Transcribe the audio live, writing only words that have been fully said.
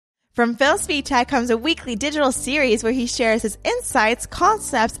From Phil Svitek comes a weekly digital series where he shares his insights,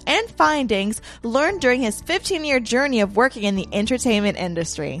 concepts, and findings learned during his 15-year journey of working in the entertainment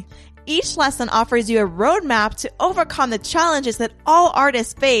industry. Each lesson offers you a roadmap to overcome the challenges that all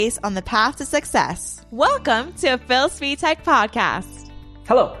artists face on the path to success. Welcome to a Phil Svitek podcast.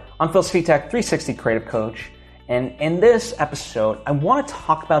 Hello, I'm Phil Svitek, 360 Creative Coach, and in this episode, I want to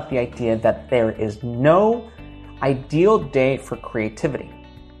talk about the idea that there is no ideal day for creativity.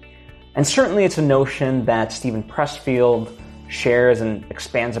 And certainly it's a notion that Steven Pressfield shares and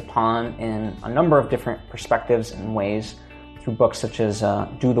expands upon in a number of different perspectives and ways through books such as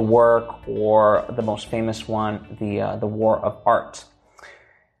Do the Work, or the most famous one, The War of Art.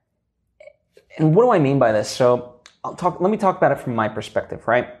 And what do I mean by this? So let me talk about it from my perspective,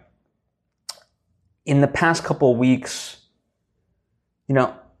 right? In the past couple of weeks,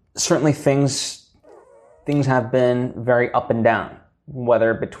 certainly things have been very up and down.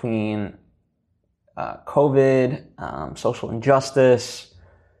 Whether between COVID, social injustice,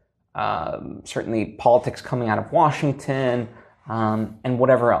 certainly politics coming out of Washington, and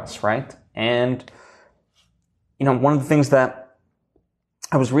whatever else, right? And, one of the things that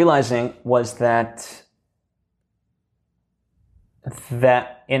I was realizing was that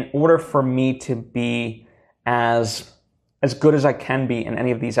in order for me to be as good as I can be in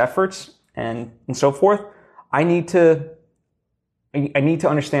any of these efforts and so forth, I need to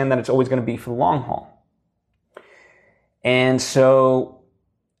understand that it's always going to be for the long haul. And so,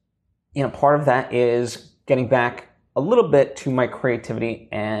 part of that is getting back a little bit to my creativity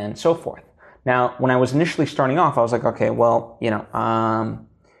and so forth. Now, when I was initially starting off, I was like, okay, well,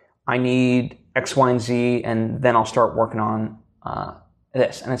 I need X, Y, and Z, and then I'll start working on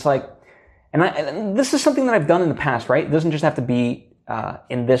this. And it's like, and this is something that I've done in the past, right? It doesn't just have to be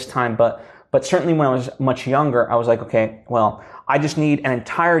in this time, but certainly when I was much younger, I was like, okay, well, I just need an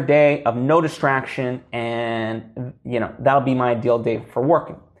entire day of no distraction, and, that'll be my ideal day for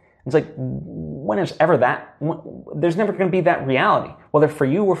working. It's like, when is ever that? There's never going to be that reality, whether for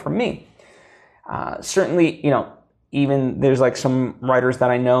you or for me. Certainly, even there's like some writers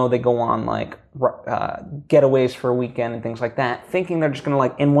that I know, they go on like getaways for a weekend and things like that, thinking they're just going to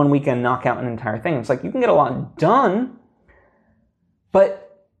like in one weekend knock out an entire thing. It's like, you can get a lot done, but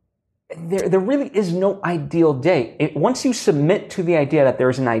there really is no ideal day. Once you submit to the idea that there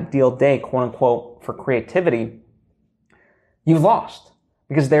is an ideal day, quote unquote, for creativity, you've lost,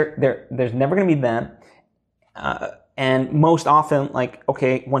 because there's never going to be that. And most often, like,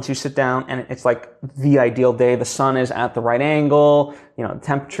 okay, once you sit down and it's like the ideal day, the sun is at the right angle, the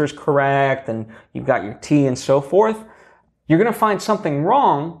temperature's correct, and you've got your tea and so forth, you're going to find something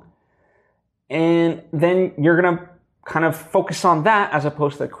wrong, and then you're going to kind of focus on that as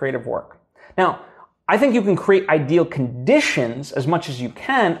opposed to the creative work. Now, I think you can create ideal conditions as much as you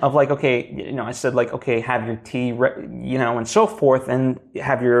can of like, okay, I said like, okay, have your tea, and so forth, and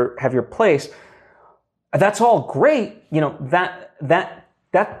have your place. That's all great.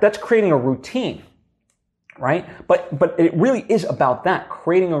 That's creating a routine, right? But it really is about that,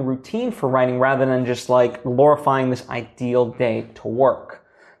 creating a routine for writing rather than just like glorifying this ideal day to work.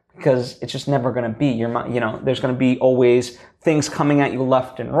 Because it's just never going to be. There's going to be always things coming at you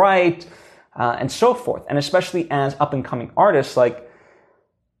left and right, and so forth. And especially as up-and-coming artists, like,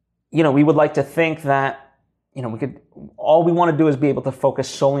 we would like to think that, all we want to do is be able to focus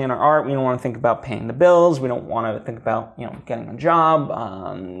solely on our art. We don't want to think about paying the bills. We don't want to think about, getting a job,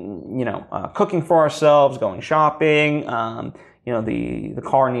 cooking for ourselves, going shopping, the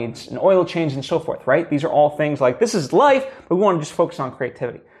car needs an oil change and so forth, right? These are all things like, this is life, but we want to just focus on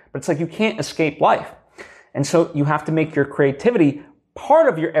creativity. But it's like, you can't escape life. And so you have to make your creativity part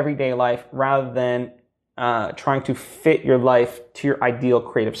of your everyday life rather than trying to fit your life to your ideal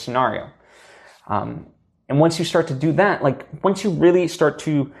creative scenario. And once you start to do that, like once you really start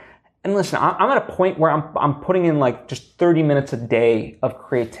to, and listen, I'm at a point where I'm putting in like just 30 minutes a day of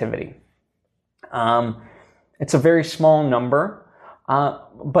creativity. It's a very small number,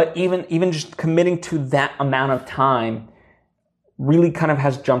 but even just committing to that amount of time really kind of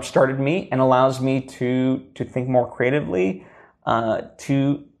has jump-started me and allows me to think more creatively,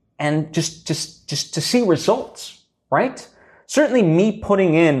 and just to see results, right? Certainly me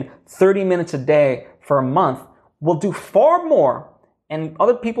putting in 30 minutes a day for a month will do far more, and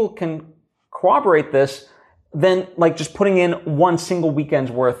other people can corroborate this, than like just putting in one single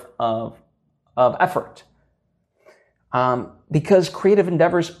weekend's worth of effort. Because creative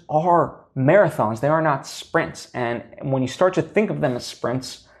endeavors are marathons. They are not sprints. And when you start to think of them as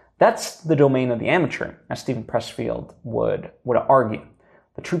sprints, that's the domain of the amateur, as Steven Pressfield would argue.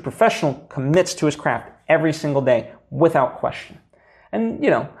 The true professional commits to his craft every single day without question. And,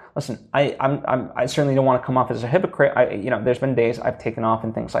 listen, I certainly don't want to come off as a hypocrite. There's been days I've taken off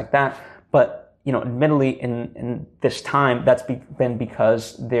and things like that, but admittedly in this time, that's been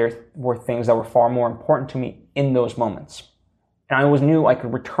because there were things that were far more important to me in those moments. And I always knew I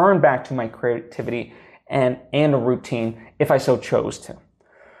could return back to my creativity and a routine if I so chose to.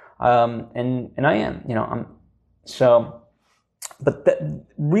 And I am,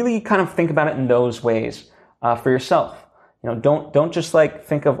 really kind of think about it in those ways, for yourself. Don't just like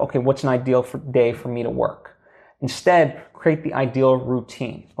think of, okay, what's an ideal day for me to work? Instead, create the ideal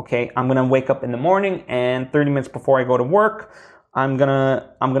routine. Okay, I'm going to wake up in the morning and 30 minutes before I go to work, I'm going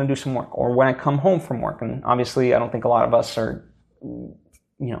to do some work, or when I come home from work. And obviously I don't think a lot of us are,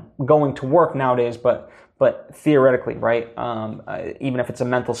 going to work nowadays, but theoretically, right? Even if it's a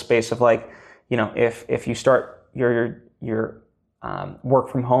mental space of like, if you start your work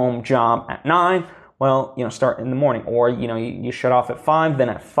from home job at 9, well, start in the morning, or, you shut off at 5, then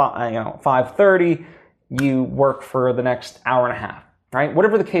at 5:30, you work for the next hour and a half, right?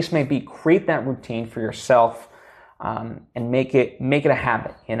 Whatever the case may be, create that routine for yourself, and make it a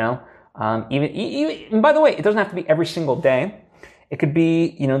habit, even, by the way, it doesn't have to be every single day. It could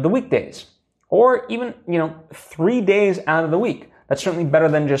be, the weekdays, or even, 3 days out of the week. That's certainly better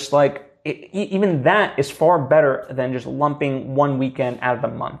than just like, even that is far better than just lumping one weekend out of the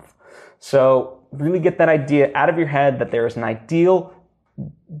month. So really get that idea out of your head that there is an ideal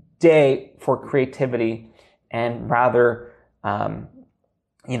day for creativity, and rather,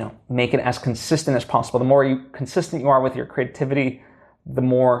 make it as consistent as possible. The more consistent you are with your creativity, the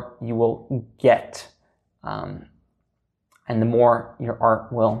more you will get, and the more your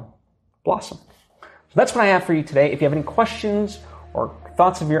art will blossom. So that's what I have for you today. If you have any questions or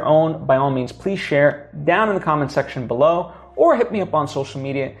thoughts of your own, by all means, please share down in the comment section below, or hit me up on social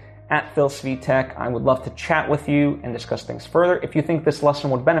media at PhilSvitek. I would love to chat with you and discuss things further. If you think this lesson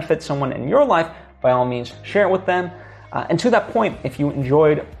would benefit someone in your life, by all means, share it with them. And to that point, if you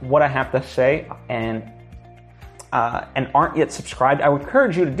enjoyed what I have to say and aren't yet subscribed, I would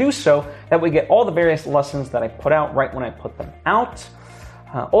encourage you to do so. That way, get all the various lessons that I put out right when I put them out.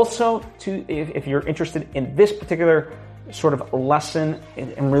 Also, if you're interested in this particular sort of lesson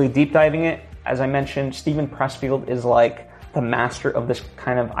and really deep diving it, as I mentioned, Steven Pressfield is like the master of this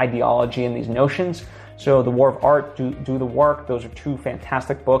kind of ideology and these notions. So The War of Art, Do the Work, those are two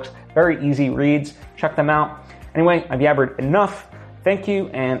fantastic books, very easy reads. Check them out. Anyway, I've yabbered enough. Thank you,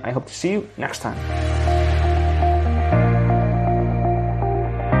 and I hope to see you next time.